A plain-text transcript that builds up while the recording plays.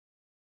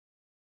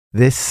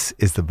This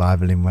is the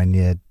Bible in 1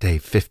 Year, Day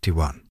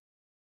 51.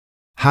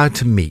 How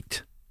to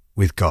Meet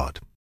with God.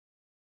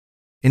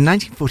 In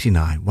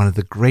 1949, one of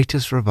the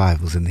greatest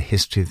revivals in the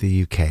history of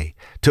the UK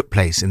took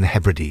place in the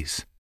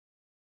Hebrides.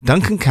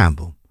 Duncan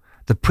Campbell,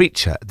 the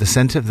preacher at the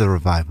centre of the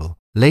revival,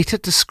 later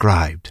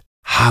described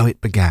how it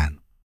began.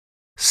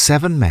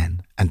 7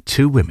 men and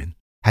 2 women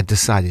had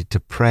decided to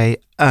pray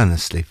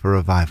earnestly for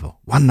revival.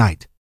 One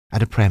night,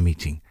 at a prayer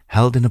meeting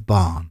held in a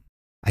barn,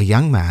 a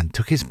young man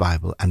took his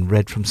Bible and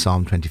read from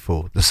Psalm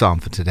 24, the psalm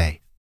for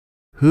today.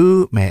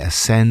 Who may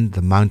ascend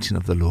the mountain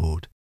of the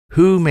Lord?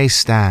 Who may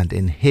stand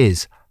in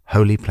his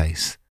holy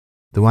place?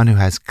 The one who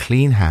has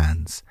clean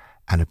hands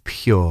and a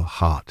pure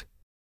heart.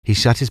 He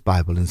shut his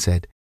Bible and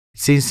said, "It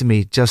seems to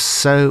me just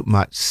so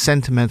much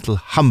sentimental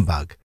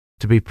humbug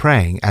to be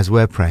praying as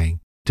we're praying,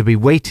 to be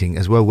waiting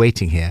as we're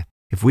waiting here,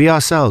 if we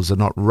ourselves are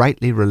not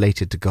rightly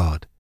related to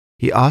God."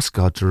 He asked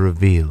God to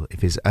reveal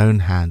if his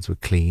own hands were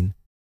clean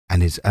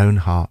and his own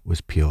heart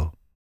was pure.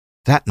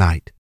 That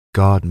night,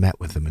 God met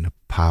with them in a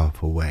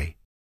powerful way.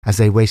 As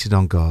they waited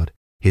on God,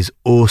 his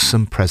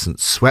awesome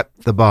presence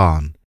swept the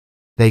barn.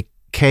 They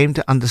came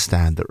to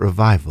understand that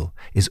revival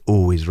is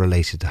always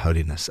related to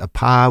holiness. A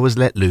power was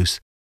let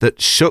loose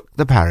that shook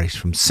the parish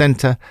from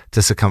centre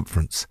to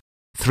circumference.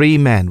 3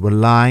 men were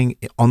lying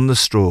on the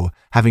straw,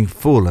 having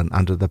fallen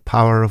under the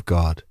power of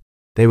God.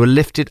 They were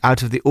lifted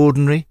out of the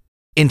ordinary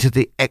into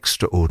the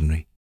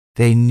extraordinary.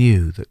 They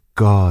knew that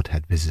God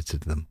had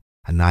visited them,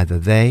 and neither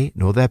they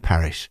nor their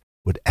parish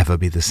would ever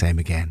be the same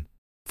again.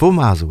 4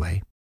 miles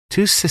away,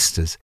 2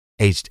 sisters,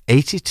 aged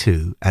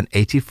 82 and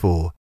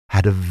 84,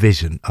 had a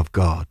vision of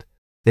God.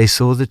 They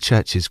saw the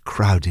churches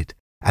crowded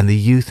and the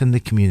youth in the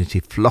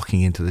community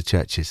flocking into the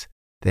churches.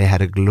 They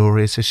had a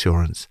glorious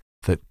assurance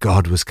that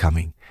God was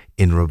coming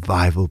in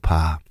revival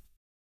power.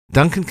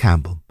 Duncan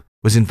Campbell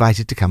was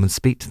invited to come and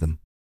speak to them.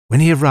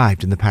 When he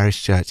arrived in the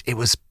parish church, it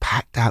was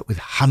packed out with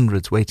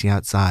hundreds waiting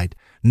outside.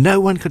 No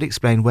one could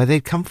explain where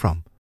they'd come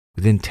from.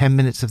 Within 10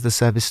 minutes of the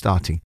service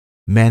starting,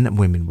 men and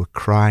women were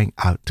crying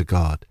out to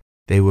God.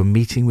 They were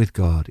meeting with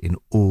God in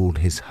all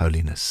his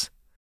holiness.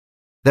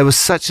 There was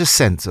such a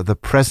sense of the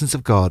presence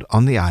of God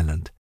on the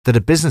island that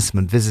a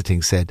businessman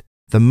visiting said,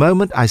 "The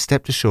moment I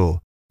stepped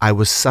ashore, I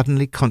was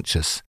suddenly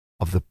conscious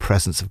of the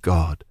presence of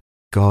God."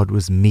 God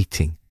was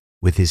meeting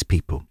with his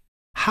people.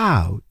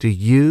 How do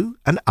you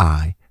and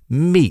I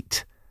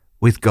meet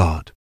with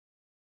God?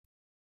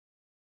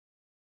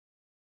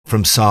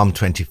 From Psalm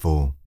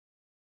 24.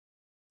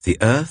 The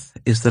earth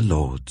is the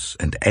Lord's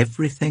and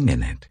everything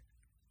in it,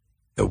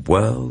 the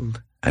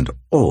world and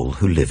all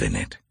who live in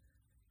it.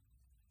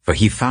 For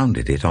he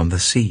founded it on the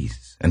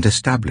seas and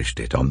established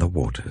it on the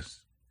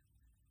waters.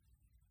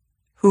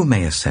 Who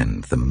may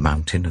ascend the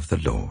mountain of the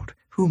Lord?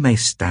 Who may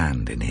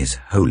stand in his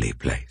holy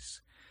place?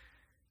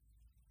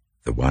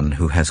 The one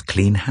who has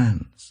clean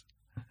hands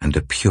and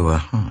a pure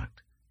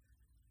heart,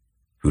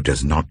 who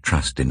does not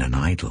trust in an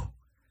idol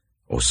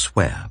or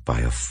swear by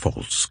a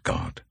false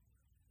god.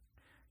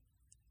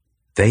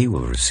 They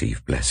will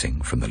receive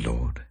blessing from the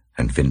Lord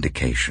and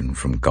vindication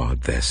from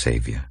God their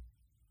Saviour.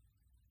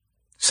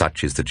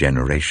 Such is the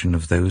generation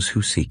of those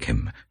who seek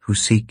him, who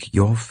seek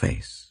your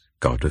face,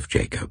 God of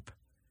Jacob.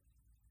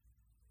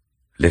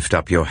 Lift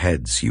up your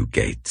heads, you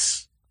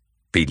gates.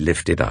 Be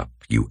lifted up,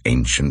 you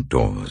ancient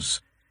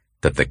doors,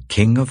 that the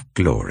King of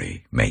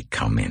glory may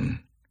come in.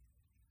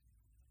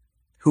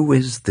 Who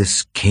is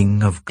this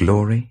King of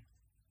glory?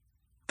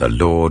 The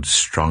Lord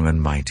strong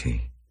and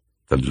mighty,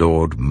 the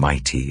Lord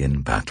mighty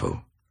in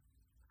battle.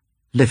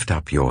 Lift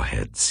up your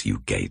heads,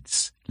 you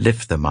gates.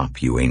 Lift them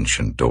up, you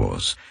ancient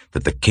doors,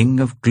 that the King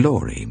of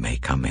glory may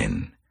come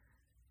in.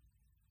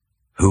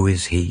 Who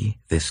is he,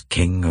 this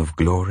King of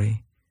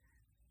glory?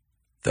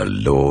 The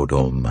Lord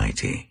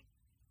Almighty.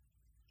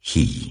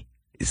 He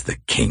is the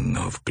King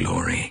of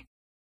glory.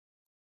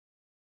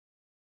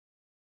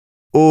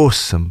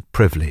 Awesome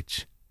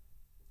privilege.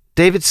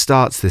 David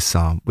starts this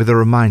psalm with a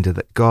reminder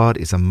that God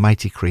is a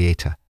mighty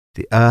creator.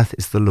 The earth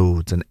is the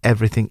Lord's and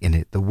everything in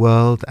it, the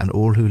world and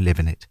all who live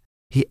in it.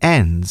 He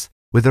ends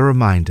with a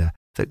reminder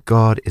that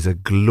God is a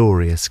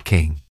glorious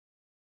King.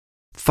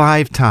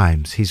 5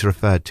 times he's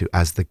referred to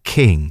as the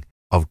King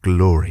of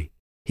glory.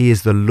 He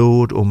is the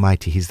Lord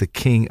Almighty. He's the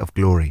King of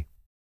glory.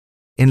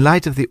 In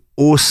light of the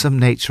awesome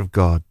nature of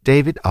God,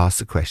 David asks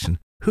the question,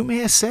 who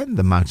may ascend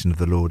the mountain of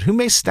the Lord? Who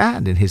may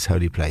stand in his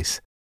holy place?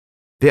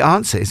 The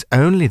answer is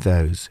only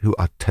those who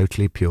are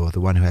totally pure, the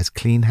one who has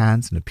clean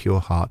hands and a pure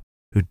heart,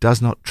 who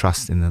does not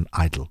trust in an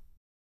idol.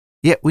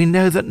 Yet we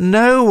know that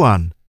no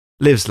one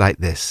lives like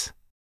this.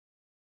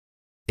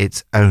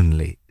 It's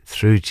only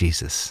through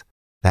Jesus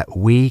that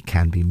we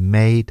can be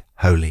made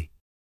holy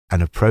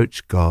and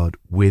approach God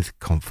with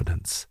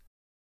confidence.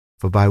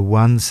 For by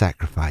one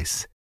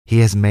sacrifice, he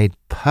has made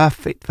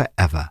perfect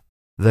forever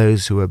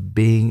those who are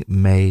being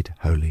made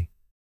holy.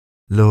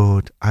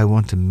 Lord, I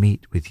want to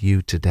meet with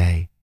you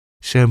today.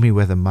 Show me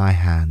whether my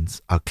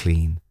hands are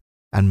clean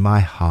and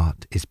my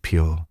heart is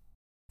pure.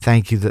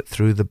 Thank you that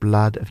through the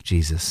blood of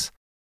Jesus,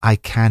 I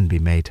can be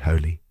made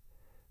holy.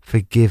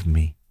 Forgive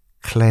me,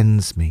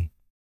 cleanse me,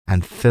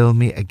 and fill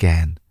me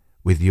again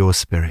with your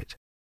Spirit.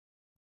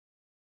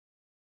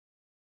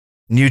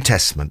 New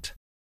Testament,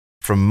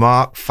 from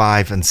Mark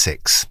 5 and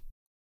 6.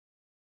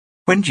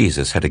 When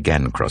Jesus had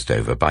again crossed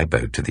over by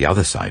boat to the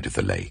other side of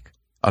the lake,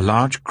 a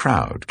large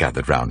crowd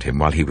gathered round him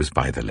while he was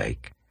by the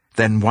lake.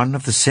 Then one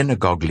of the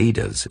synagogue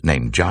leaders,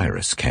 named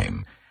Jairus,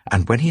 came,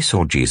 and when he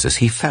saw Jesus,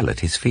 he fell at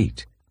his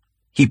feet.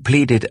 He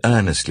pleaded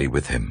earnestly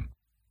with him,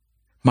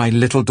 "My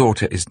little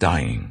daughter is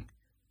dying.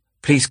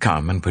 Please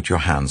come and put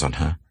your hands on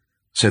her,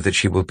 so that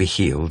she will be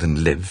healed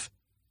and live."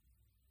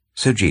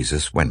 So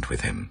Jesus went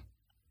with him.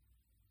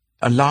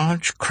 A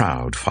large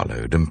crowd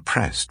followed and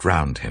pressed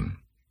round him.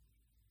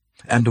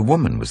 And a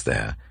woman was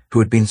there who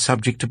had been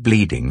subject to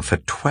bleeding for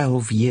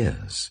 12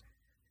 years.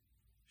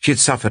 She had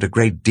suffered a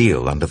great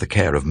deal under the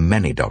care of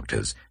many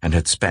doctors and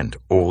had spent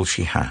all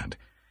she had,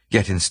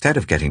 yet instead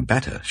of getting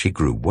better, she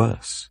grew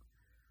worse.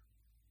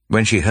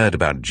 When she heard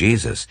about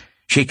Jesus,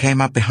 she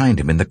came up behind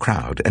him in the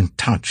crowd and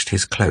touched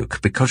his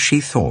cloak, because she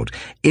thought,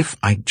 "If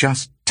I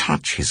just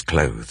touch his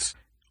clothes,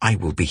 I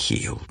will be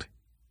healed."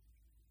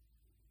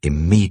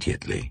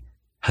 Immediately,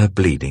 her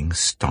bleeding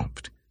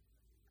stopped,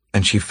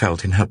 and she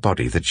felt in her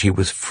body that she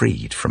was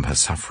freed from her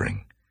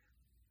suffering.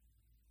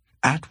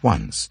 At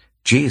once,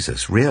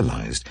 Jesus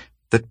realized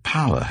that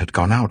power had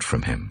gone out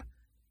from him.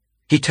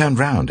 He turned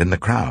round in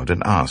the crowd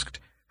and asked,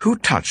 "Who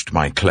touched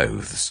my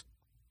clothes?"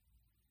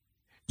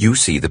 "You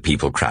see the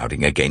people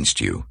crowding against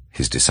you,"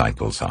 his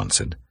disciples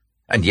answered,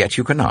 "and yet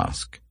you can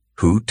ask,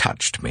 'Who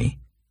touched me?'"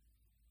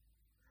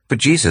 But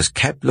Jesus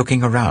kept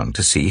looking around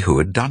to see who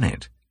had done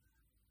it.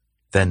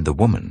 Then the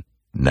woman,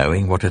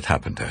 knowing what had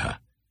happened to her,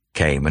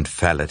 came and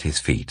fell at his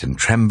feet, and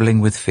trembling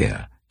with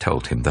fear,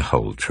 told him the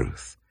whole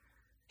truth.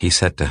 He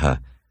said to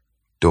her,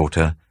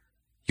 "Daughter,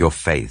 your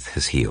faith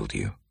has healed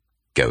you.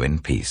 Go in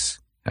peace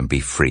and be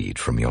freed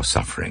from your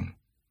suffering."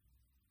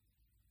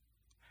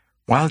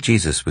 While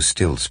Jesus was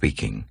still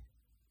speaking,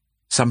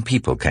 some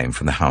people came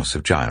from the house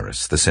of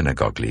Jairus, the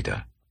synagogue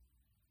leader.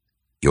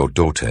 "Your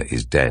daughter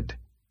is dead,"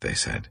 they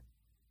said.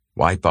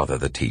 "Why bother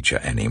the teacher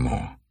any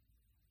more?"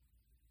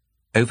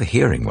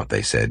 Overhearing what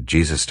they said,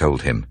 Jesus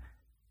told him,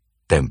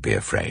 "Don't be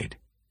afraid.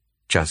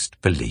 Just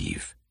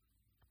believe."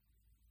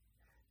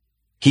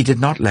 He did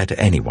not let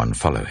anyone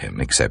follow him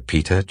except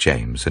Peter,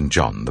 James, and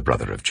John, the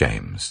brother of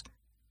James.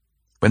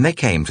 When they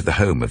came to the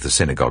home of the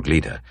synagogue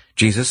leader,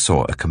 Jesus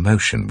saw a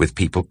commotion with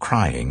people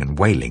crying and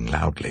wailing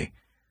loudly.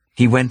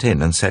 He went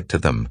in and said to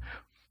them,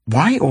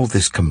 "Why all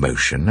this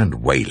commotion and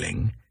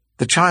wailing?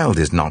 The child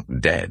is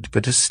not dead,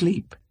 but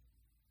asleep."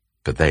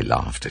 But they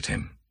laughed at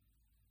him.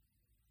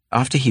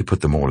 After he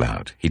put them all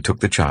out, he took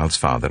the child's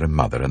father and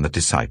mother and the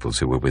disciples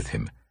who were with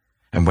him,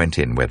 and went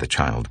in where the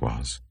child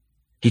was.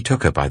 He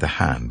took her by the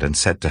hand and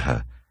said to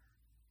her,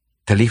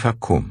 "Talitha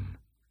kum,"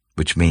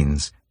 which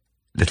means,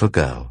 "Little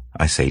girl,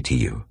 I say to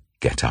you,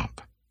 get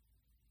up."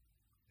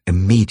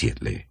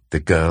 Immediately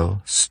the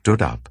girl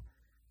stood up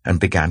and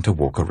began to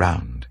walk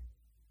around.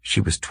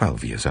 She was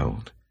 12 years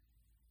old.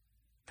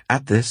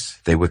 At this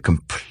they were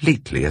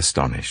completely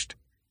astonished.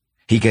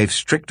 He gave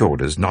strict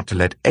orders not to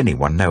let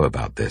anyone know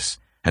about this,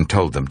 and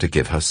told them to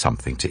give her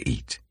something to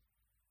eat.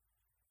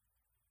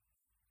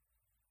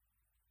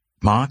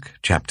 Mark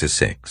chapter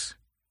 6.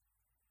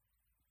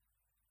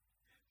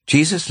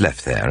 Jesus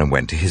left there and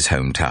went to his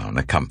hometown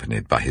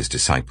accompanied by his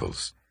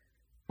disciples.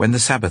 When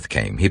the Sabbath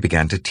came, he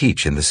began to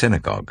teach in the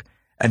synagogue,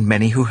 and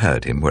many who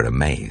heard him were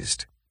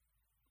amazed.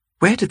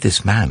 "Where did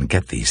this man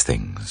get these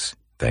things?"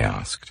 they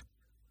asked.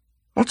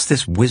 "What's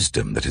this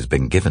wisdom that has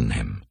been given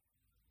him?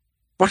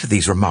 What are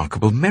these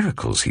remarkable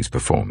miracles he's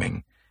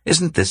performing?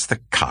 Isn't this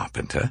the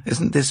carpenter?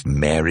 Isn't this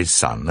Mary's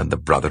son and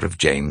the brother of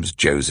James,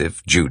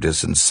 Joseph,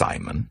 Judas, and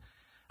Simon?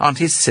 Aren't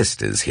his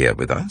sisters here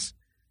with us?"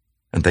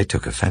 And they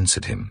took offense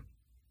at him.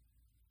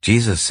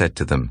 Jesus said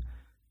to them,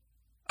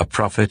 "A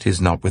prophet is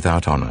not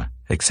without honor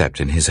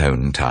except in his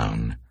own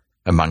town,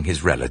 among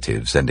his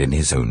relatives, and in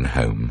his own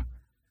home."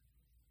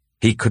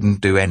 He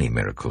couldn't do any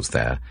miracles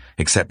there,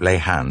 except lay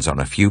hands on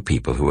a few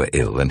people who were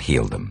ill and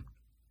heal them.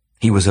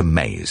 He was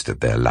amazed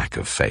at their lack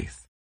of faith.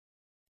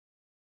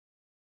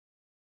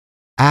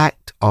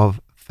 Act of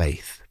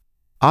faith.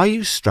 Are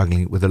you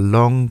struggling with a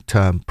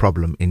long-term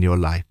problem in your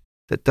life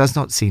that does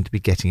not seem to be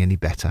getting any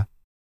better?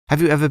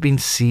 Have you ever been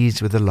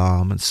seized with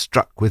alarm and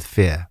struck with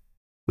fear?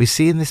 We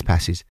see in this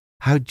passage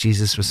how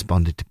Jesus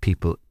responded to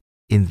people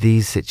in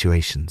these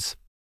situations.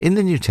 In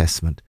the New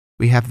Testament,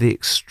 we have the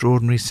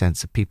extraordinary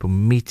sense of people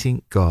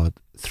meeting God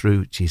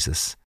through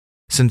Jesus.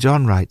 St.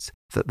 John writes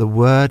that the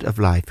word of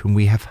life whom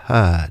we have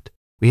heard,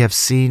 we have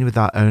seen with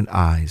our own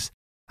eyes,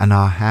 and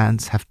our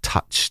hands have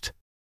touched.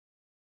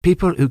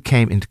 People who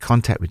came into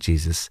contact with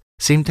Jesus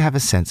seemed to have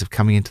a sense of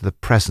coming into the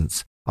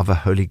presence of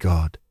a holy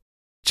God.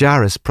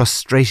 Jairus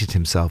prostrated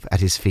himself at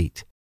his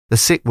feet. The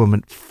sick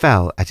woman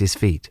fell at his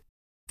feet.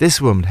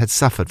 This woman had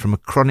suffered from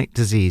a chronic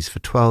disease for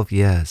 12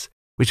 years,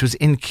 which was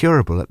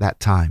incurable at that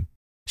time.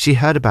 She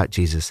heard about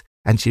Jesus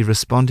and she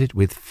responded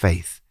with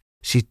faith.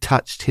 She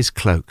touched his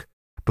cloak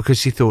because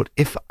she thought,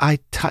 "If I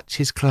touch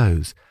his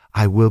clothes,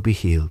 I will be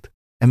healed."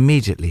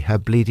 Immediately her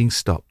bleeding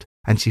stopped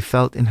and she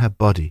felt in her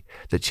body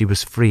that she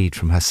was freed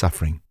from her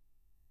suffering.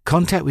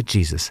 Contact with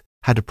Jesus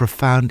had a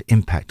profound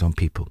impact on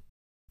people.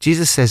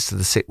 Jesus says to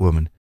the sick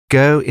woman,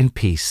 "Go in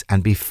peace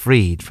and be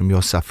freed from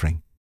your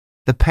suffering."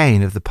 The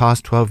pain of the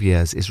past 12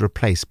 years is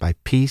replaced by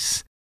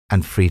peace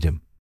and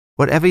freedom.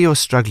 Whatever you're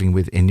struggling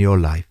with in your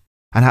life,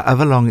 and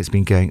however long it's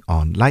been going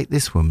on, like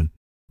this woman,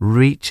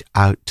 reach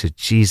out to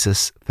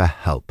Jesus for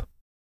help.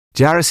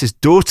 Jairus'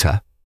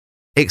 daughter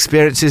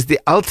experiences the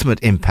ultimate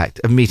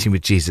impact of meeting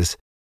with Jesus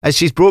as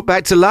she's brought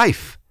back to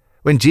life.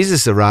 When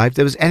Jesus arrived,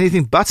 there was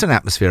anything but an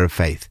atmosphere of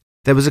faith.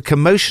 There was a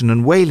commotion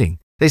and wailing.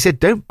 They said,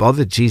 "Don't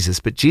bother Jesus,"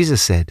 but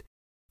Jesus said,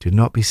 "Do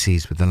not be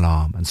seized with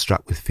alarm and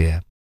struck with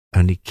fear.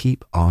 Only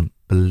keep on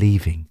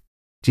believing."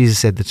 Jesus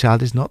said the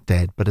child is not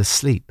dead, but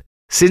asleep.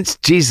 Since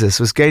Jesus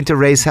was going to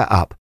raise her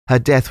up, her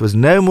death was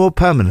no more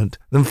permanent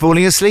than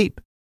falling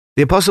asleep.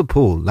 The Apostle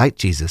Paul, like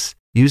Jesus,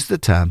 used the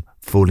term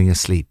falling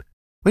asleep.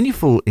 When you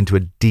fall into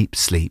a deep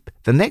sleep,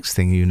 the next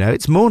thing you know,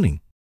 it's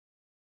morning.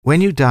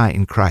 When you die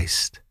in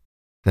Christ,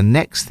 the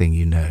next thing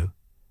you know,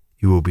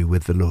 you will be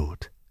with the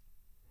Lord.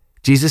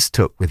 Jesus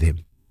took with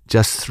him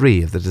just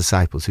 3 of the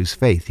disciples whose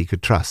faith he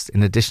could trust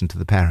in addition to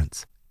the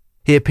parents.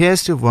 He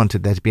appears to have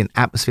wanted there to be an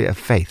atmosphere of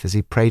faith as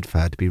he prayed for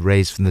her to be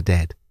raised from the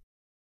dead.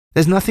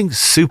 There's nothing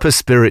super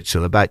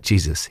spiritual about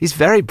Jesus. He's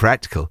very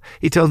practical.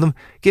 He told them,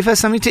 "Give her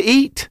something to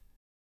eat."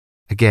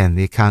 Again,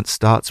 the account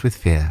starts with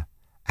fear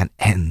and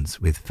ends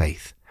with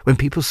faith. When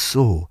people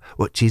saw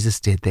what Jesus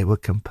did, they were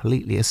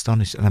completely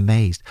astonished and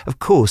amazed. Of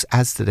course,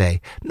 as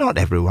today, not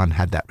everyone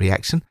had that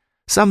reaction.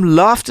 Some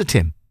laughed at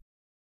him,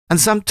 and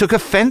some took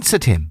offense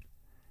at him.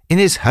 In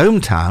his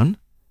hometown,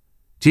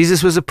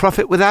 Jesus was a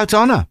prophet without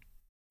honor.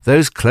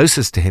 Those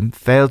closest to him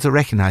failed to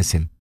recognize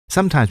him.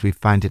 Sometimes we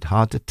find it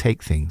hard to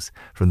take things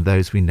from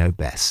those we know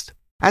best.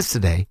 As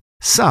today,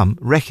 some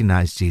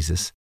recognized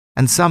Jesus,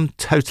 and some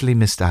totally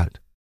missed out.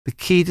 The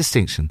key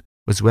distinction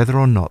was whether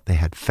or not they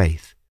had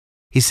faith.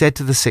 He said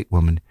to the sick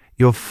woman,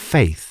 "Your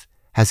faith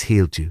has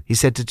healed you." He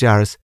said to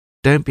Jairus,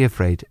 "Don't be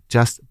afraid,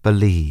 just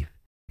believe."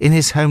 In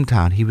his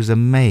hometown, he was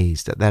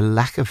amazed at their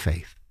lack of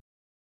faith.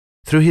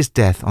 Through his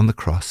death on the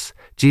cross,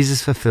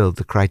 Jesus fulfilled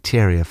the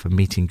criteria for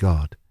meeting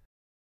God.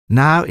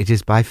 Now it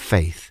is by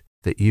faith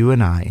that you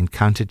and I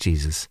encounter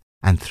Jesus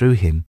and through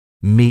him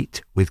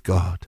meet with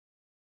God.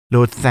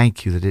 Lord,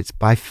 thank you that it's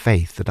by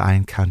faith that I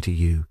encounter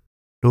you.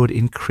 Lord,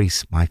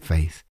 increase my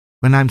faith.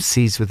 When I'm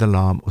seized with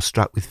alarm or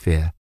struck with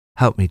fear,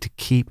 help me to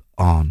keep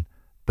on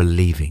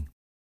believing.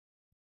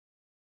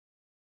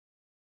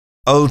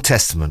 Old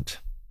Testament,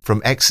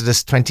 from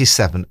Exodus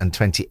 27 and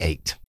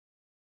 28.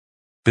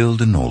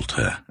 Build an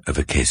altar of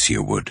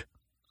acacia wood,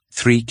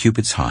 3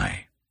 cubits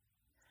high.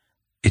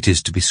 It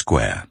is to be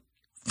square,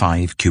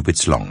 5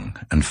 cubits long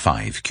and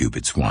 5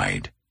 cubits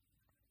wide.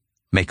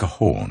 Make a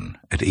horn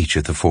at each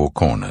of the 4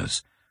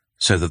 corners,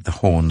 so that the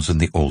horns and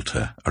the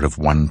altar are of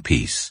one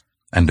piece,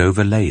 and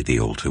overlay the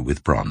altar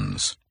with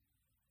bronze.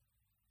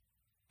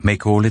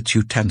 Make all its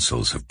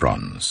utensils of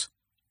bronze,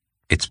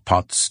 its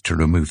pots to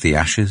remove the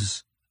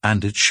ashes,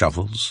 and its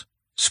shovels,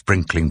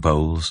 sprinkling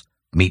bowls,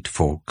 meat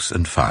forks,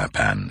 and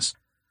firepans.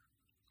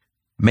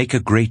 Make a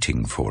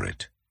grating for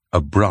it,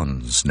 a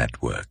bronze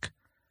network,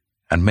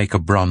 and make a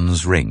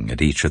bronze ring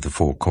at each of the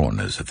 4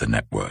 corners of the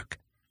network.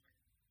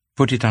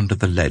 Put it under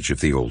the ledge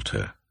of the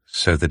altar,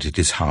 so that it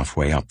is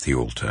halfway up the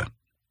altar.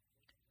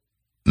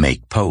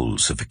 Make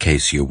poles of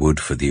acacia wood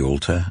for the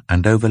altar,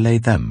 and overlay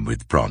them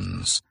with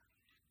bronze.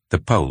 The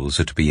poles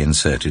are to be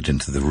inserted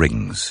into the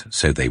rings,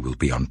 so they will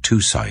be on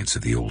 2 sides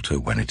of the altar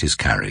when it is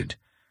carried.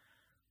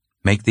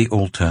 Make the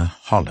altar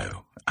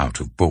hollow out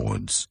of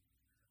boards.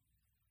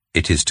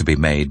 It is to be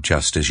made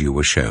just as you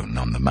were shown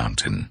on the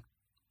mountain.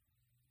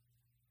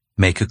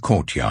 Make a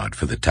courtyard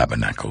for the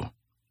tabernacle.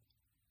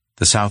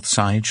 The south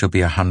side shall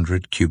be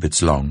 100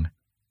 cubits long,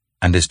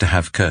 and is to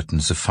have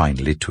curtains of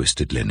finely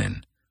twisted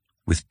linen,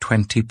 with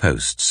 20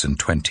 posts and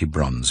 20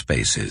 bronze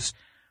bases,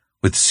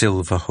 with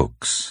silver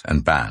hooks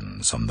and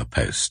bands on the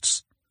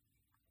posts.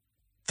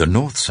 The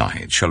north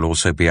side shall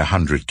also be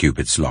 100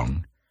 cubits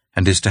long,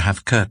 and is to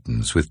have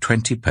curtains with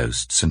 20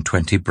 posts and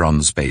 20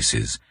 bronze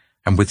bases,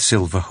 and with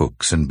silver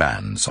hooks and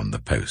bands on the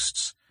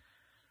posts.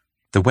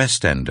 The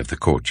west end of the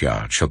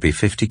courtyard shall be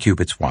 50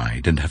 cubits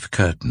wide, and have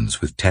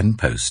curtains with 10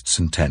 posts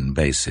and 10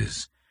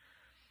 bases.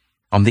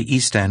 On the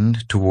east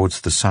end,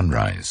 towards the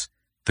sunrise,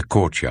 the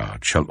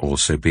courtyard shall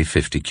also be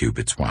 50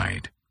 cubits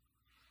wide.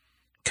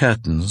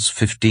 Curtains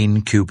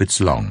 15 cubits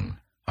long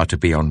are to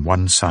be on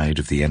one side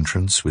of the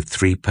entrance with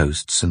 3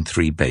 posts and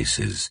 3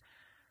 bases,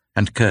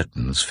 and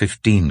curtains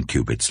 15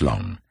 cubits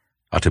long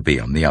are to be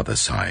on the other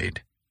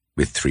side,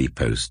 with 3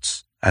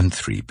 posts and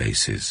 3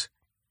 bases.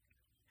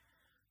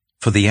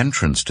 For the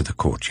entrance to the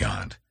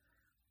courtyard,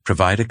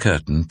 provide a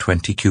curtain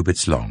 20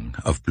 cubits long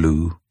of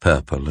blue,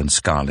 purple, and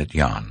scarlet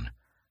yarn,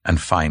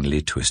 and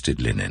finely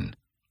twisted linen,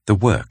 the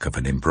work of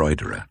an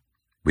embroiderer,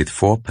 with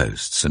 4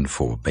 posts and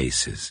 4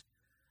 bases.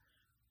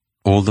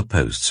 All the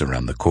posts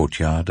around the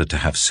courtyard are to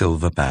have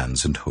silver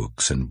bands and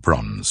hooks and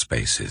bronze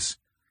bases.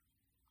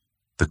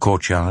 The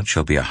courtyard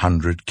shall be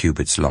 100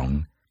 cubits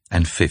long,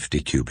 and 50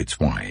 cubits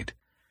wide,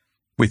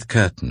 with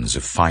curtains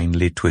of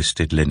finely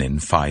twisted linen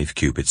 5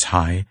 cubits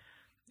high,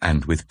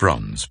 and with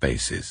bronze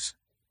bases.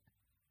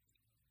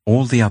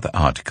 All the other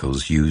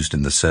articles used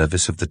in the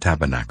service of the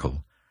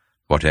tabernacle,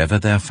 whatever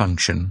their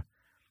function,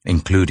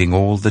 including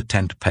all the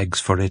tent pegs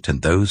for it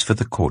and those for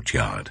the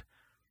courtyard,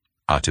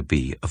 are to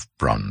be of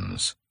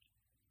bronze.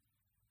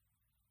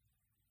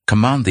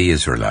 Command the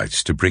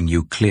Israelites to bring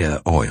you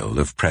clear oil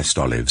of pressed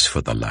olives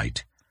for the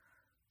light,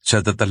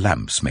 so that the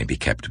lamps may be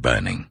kept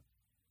burning.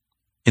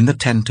 In the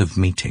tent of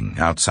meeting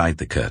outside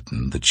the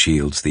curtain that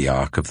shields the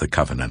ark of the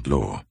covenant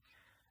law,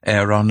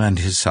 Aaron and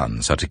his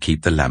sons are to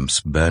keep the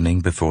lamps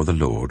burning before the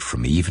Lord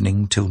from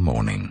evening till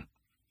morning.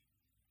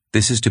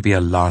 This is to be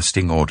a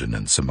lasting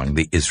ordinance among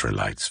the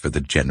Israelites for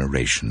the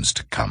generations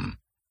to come.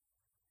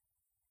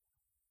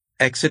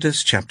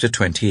 Exodus chapter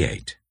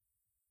 28.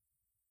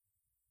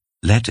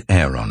 Let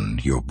Aaron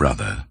your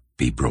brother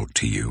be brought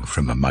to you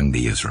from among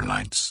the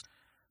Israelites,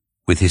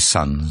 with his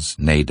sons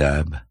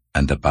Nadab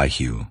and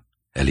Abihu,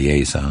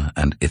 Eleazar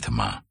and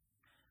Ithamar,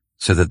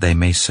 so that they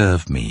may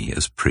serve me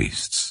as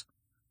priests.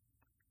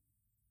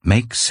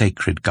 Make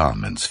sacred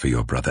garments for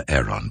your brother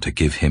Aaron to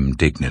give him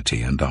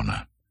dignity and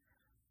honor.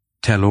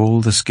 Tell all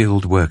the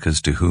skilled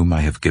workers to whom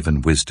I have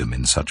given wisdom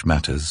in such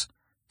matters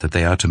that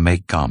they are to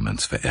make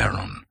garments for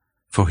Aaron,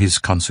 for his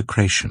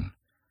consecration,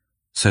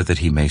 so that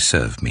he may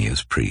serve me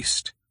as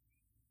priest.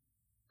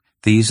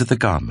 These are the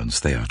garments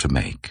they are to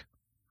make: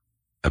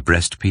 a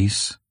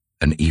breastpiece,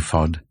 an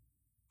ephod,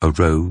 a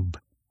robe,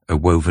 a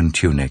woven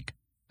tunic,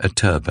 a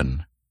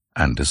turban,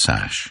 and a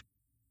sash.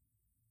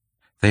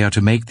 They are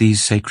to make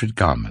these sacred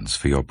garments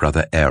for your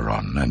brother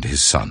Aaron and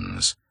his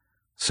sons,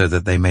 so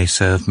that they may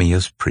serve me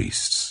as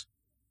priests.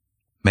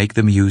 Make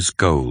them use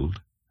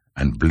gold,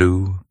 and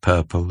blue,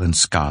 purple, and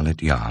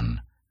scarlet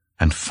yarn,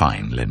 and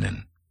fine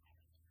linen.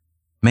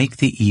 Make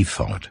the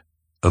ephod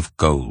of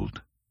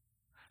gold,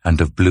 and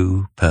of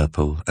blue,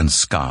 purple, and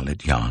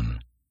scarlet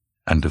yarn,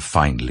 and of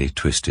finely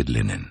twisted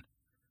linen,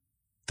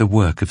 the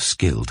work of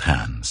skilled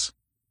hands.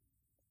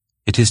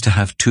 It is to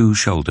have 2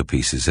 shoulder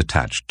pieces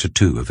attached to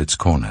 2 of its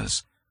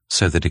corners,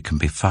 so that it can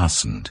be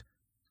fastened.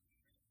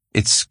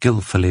 Its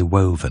skillfully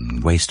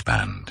woven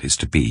waistband is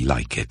to be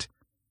like it,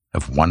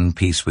 of 1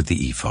 piece with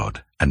the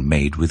ephod, and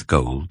made with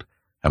gold,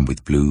 and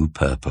with blue,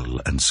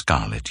 purple, and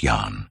scarlet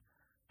yarn,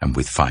 and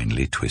with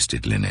finely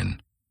twisted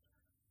linen.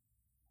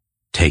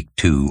 Take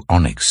 2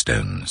 onyx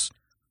stones,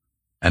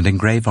 and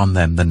engrave on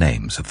them the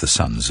names of the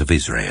sons of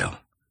Israel,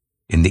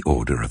 in the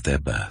order of their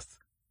birth,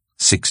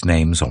 6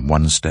 names on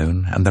 1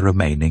 stone, and the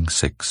remaining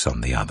 6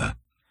 on the other.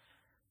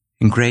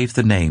 Engrave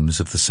the names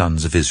of the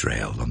sons of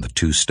Israel on the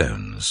 2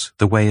 stones,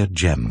 the way a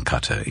gem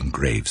cutter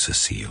engraves a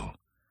seal.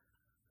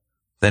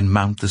 Then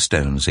mount the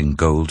stones in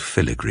gold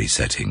filigree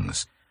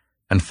settings,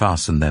 and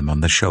fasten them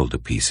on the shoulder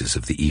pieces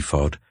of the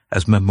ephod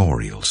as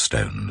memorial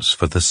stones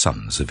for the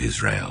sons of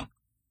Israel.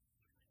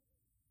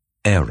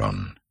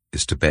 Aaron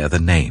is to bear the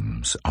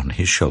names on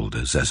his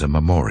shoulders as a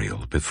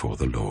memorial before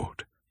the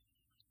Lord.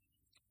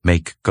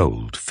 Make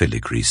gold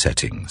filigree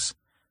settings,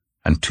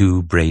 and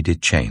 2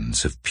 braided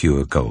chains of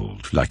pure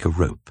gold like a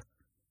rope,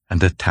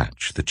 and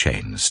attach the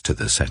chains to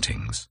the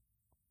settings.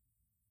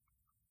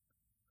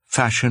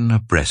 Fashion a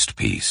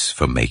breastpiece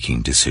for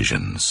making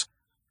decisions,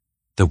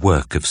 the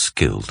work of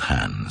skilled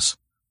hands.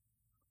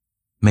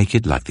 Make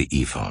it like the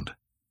ephod,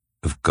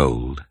 of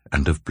gold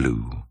and of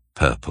blue,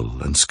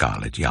 purple, and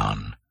scarlet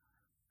yarn,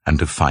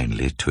 and of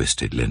finely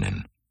twisted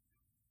linen.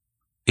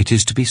 It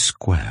is to be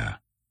square,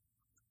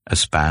 a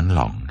span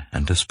long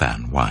and a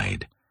span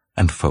wide,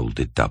 and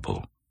folded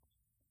double.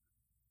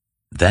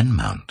 Then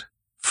mount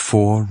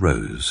 4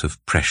 rows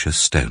of precious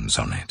stones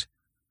on it.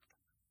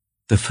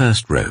 The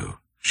first row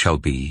shall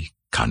be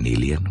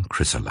carnelian,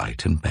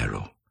 chrysolite, and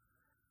beryl.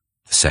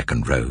 The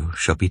second row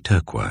shall be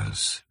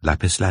turquoise,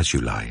 lapis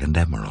lazuli, and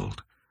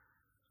emerald.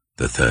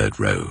 The third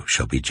row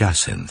shall be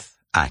jacinth,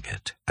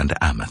 agate, and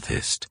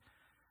amethyst.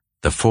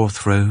 The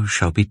fourth row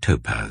shall be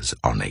topaz,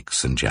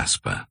 onyx, and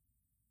jasper.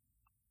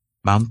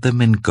 Mount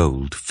them in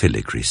gold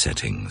filigree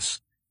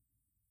settings.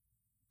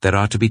 There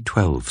are to be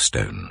 12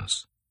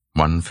 stones,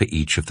 1 for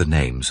each of the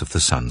names of the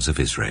sons of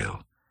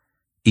Israel,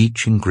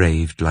 each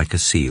engraved like a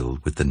seal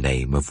with the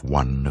name of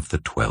one of the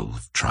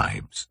 12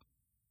 tribes.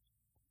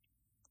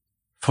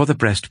 For the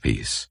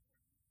breastpiece,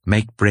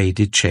 make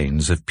braided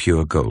chains of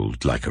pure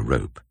gold like a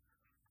rope.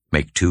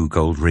 Make 2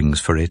 gold rings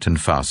for it and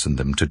fasten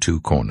them to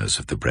 2 corners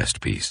of the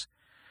breastpiece.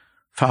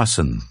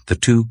 Fasten the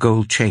 2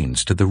 gold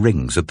chains to the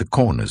rings at the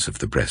corners of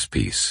the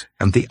breastpiece,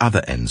 and the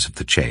other ends of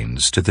the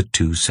chains to the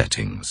 2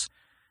 settings,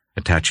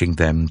 attaching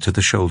them to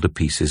the shoulder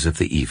pieces of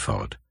the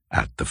ephod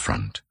at the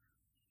front.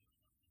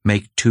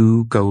 Make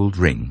 2 gold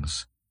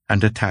rings,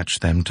 and attach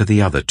them to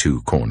the other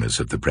 2 corners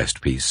of the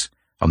breastpiece,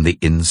 on the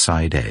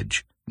inside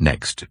edge,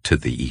 next to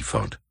the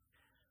ephod.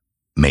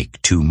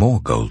 Make 2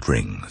 more gold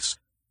rings,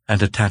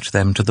 and attach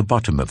them to the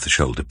bottom of the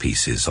shoulder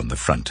pieces on the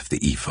front of the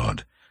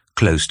ephod,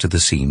 close to the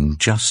seam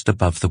just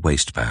above the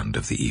waistband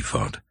of the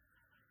ephod.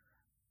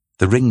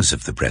 The rings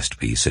of the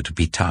breastpiece are to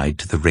be tied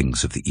to the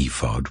rings of the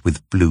ephod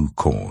with blue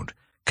cord,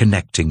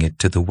 connecting it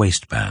to the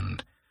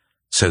waistband,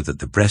 so that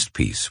the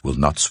breastpiece will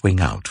not swing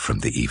out from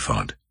the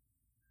ephod.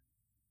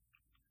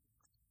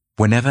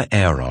 Whenever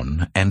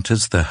Aaron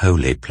enters the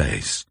holy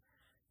place,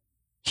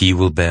 he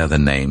will bear the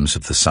names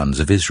of the sons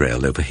of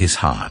Israel over his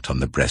heart on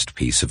the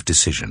breastpiece of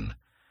decision,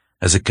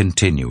 as a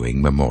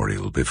continuing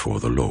memorial before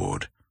the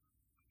Lord.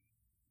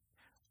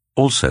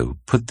 Also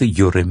put the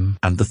Urim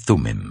and the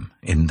Thummim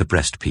in the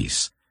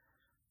breastpiece,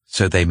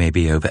 so they may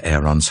be over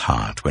Aaron's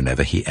heart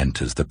whenever he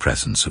enters the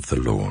presence of the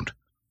Lord.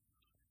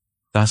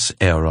 Thus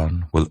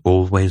Aaron will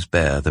always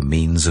bear the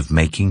means of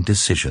making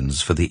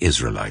decisions for the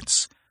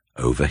Israelites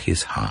over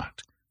his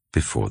heart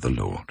before the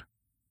Lord.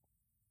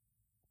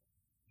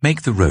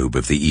 Make the robe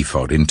of the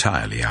ephod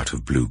entirely out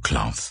of blue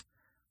cloth,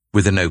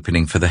 with an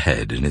opening for the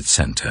head in its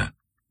center.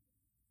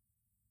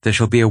 There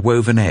shall be a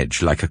woven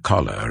edge like a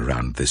collar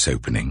around this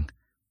opening,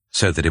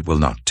 so that it will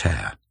not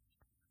tear.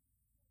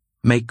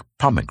 Make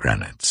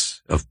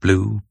pomegranates of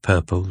blue,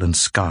 purple, and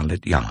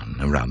scarlet yarn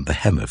around the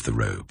hem of the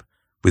robe,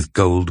 with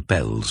gold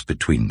bells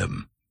between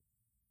them.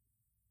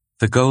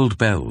 The gold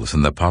bells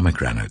and the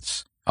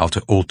pomegranates are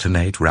to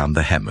alternate round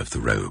the hem of the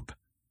robe.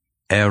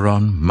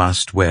 Aaron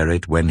must wear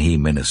it when he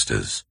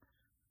ministers.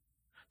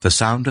 The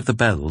sound of the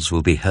bells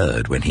will be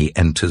heard when he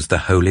enters the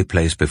holy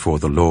place before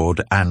the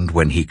Lord and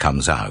when he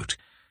comes out,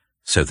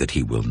 so that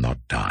he will not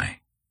die.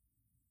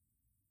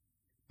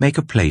 Make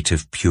a plate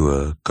of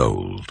pure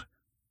gold,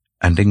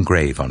 and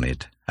engrave on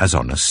it, as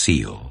on a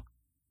seal,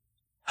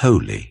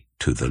 Holy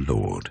to the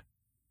Lord.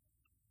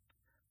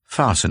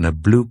 Fasten a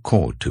blue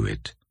cord to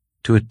it,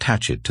 to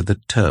attach it to the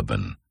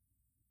turban.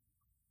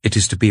 It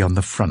is to be on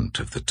the front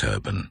of the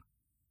turban.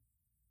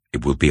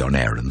 It will be on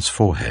Aaron's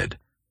forehead,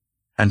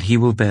 and he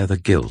will bear the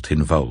guilt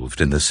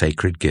involved in the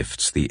sacred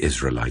gifts the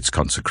Israelites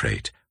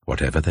consecrate,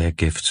 whatever their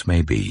gifts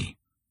may be.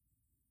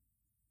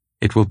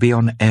 It will be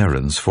on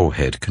Aaron's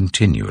forehead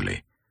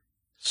continually,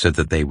 so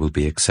that they will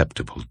be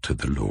acceptable to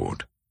the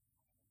Lord.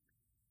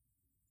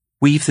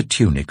 Weave the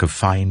tunic of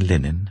fine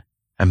linen,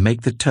 and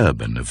make the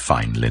turban of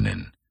fine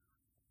linen.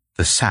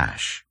 The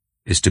sash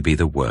is to be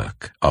the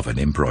work of an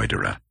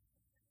embroiderer.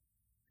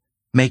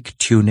 Make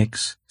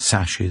tunics,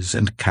 sashes,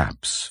 and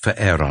caps for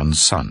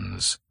Aaron's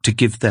sons, to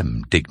give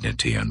them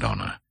dignity and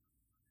honor.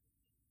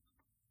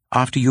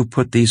 After you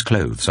put these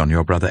clothes on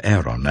your brother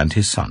Aaron and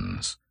his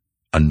sons,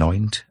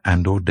 anoint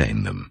and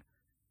ordain them.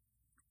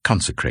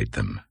 Consecrate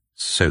them,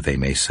 so they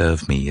may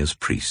serve me as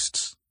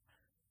priests.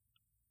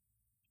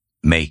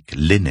 Make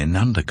linen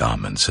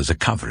undergarments as a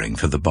covering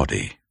for the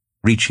body,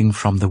 reaching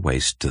from the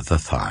waist to the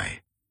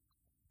thigh.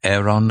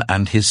 Aaron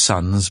and his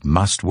sons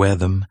must wear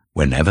them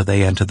whenever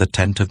they enter the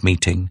tent of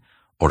meeting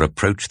or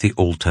approach the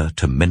altar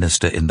to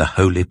minister in the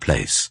holy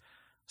place,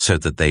 so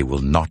that they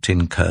will not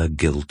incur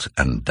guilt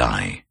and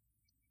die.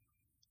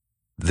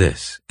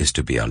 This is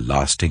to be a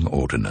lasting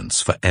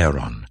ordinance for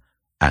Aaron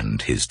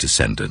and his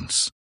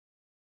descendants.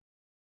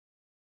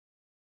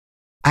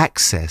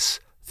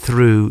 Access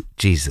through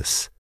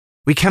Jesus.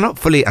 We cannot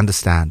fully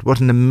understand what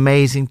an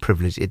amazing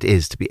privilege it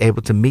is to be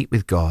able to meet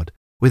with God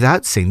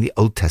without seeing the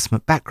Old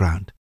Testament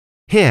background.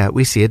 Here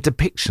we see a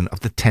depiction of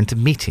the tent of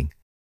meeting,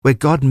 where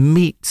God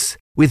meets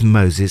with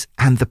Moses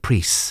and the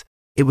priests.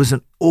 It was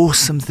an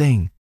awesome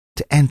thing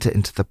to enter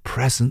into the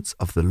presence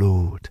of the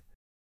Lord.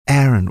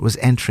 Aaron was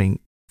entering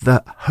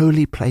the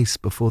holy place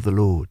before the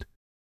Lord.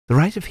 The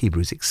writer of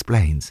Hebrews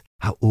explains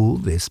how all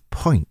this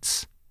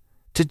points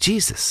to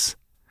Jesus.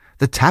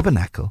 The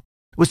tabernacle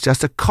was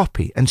just a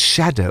copy and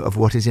shadow of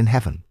what is in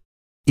heaven.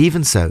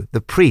 Even so,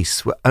 the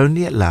priests were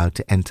only allowed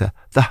to enter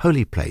the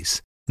holy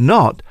place,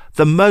 not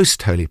the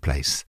most holy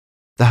place.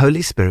 The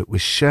Holy Spirit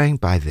was showing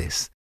by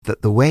this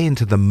that the way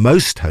into the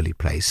most holy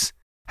place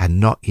had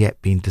not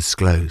yet been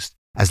disclosed,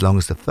 as long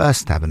as the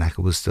first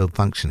tabernacle was still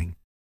functioning.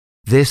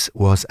 This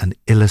was an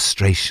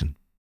illustration.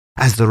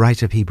 As the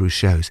writer of Hebrews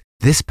shows,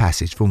 this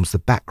passage forms the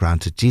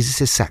background to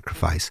Jesus'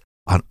 sacrifice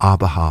on our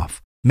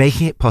behalf,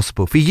 making it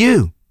possible for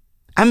you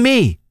and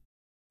me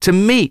to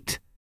meet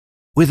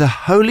with a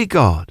holy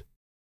God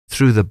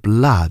through the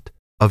blood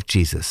of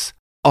Jesus,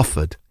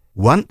 offered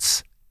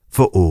once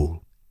for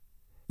all.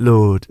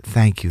 Lord,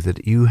 thank you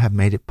that you have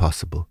made it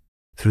possible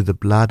through the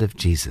blood of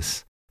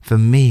Jesus for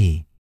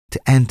me to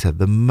enter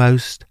the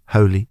most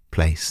holy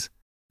place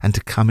and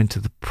to come into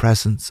the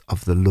presence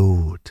of the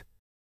Lord.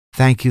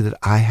 Thank you that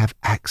I have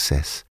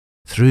access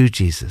through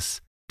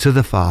Jesus to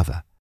the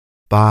Father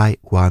by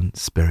one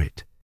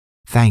Spirit.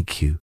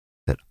 Thank you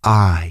that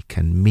I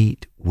can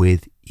meet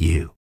with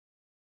you.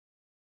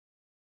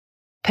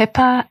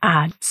 Pippa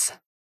adds,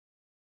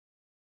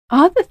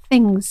 are there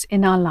things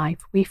in our life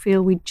we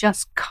feel we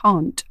just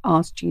can't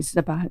ask Jesus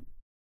about?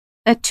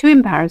 They're too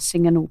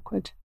embarrassing and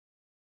awkward.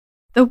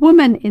 The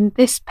woman in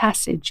this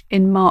passage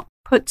in Mark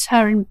puts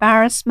her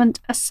embarrassment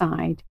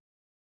aside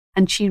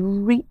and she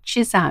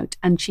reaches out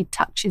and she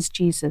touches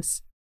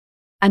Jesus.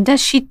 And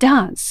as she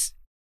does,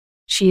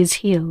 she is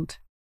healed.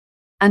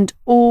 And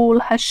all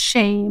her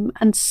shame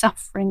and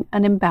suffering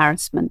and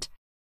embarrassment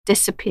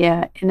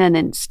disappear in an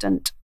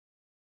instant.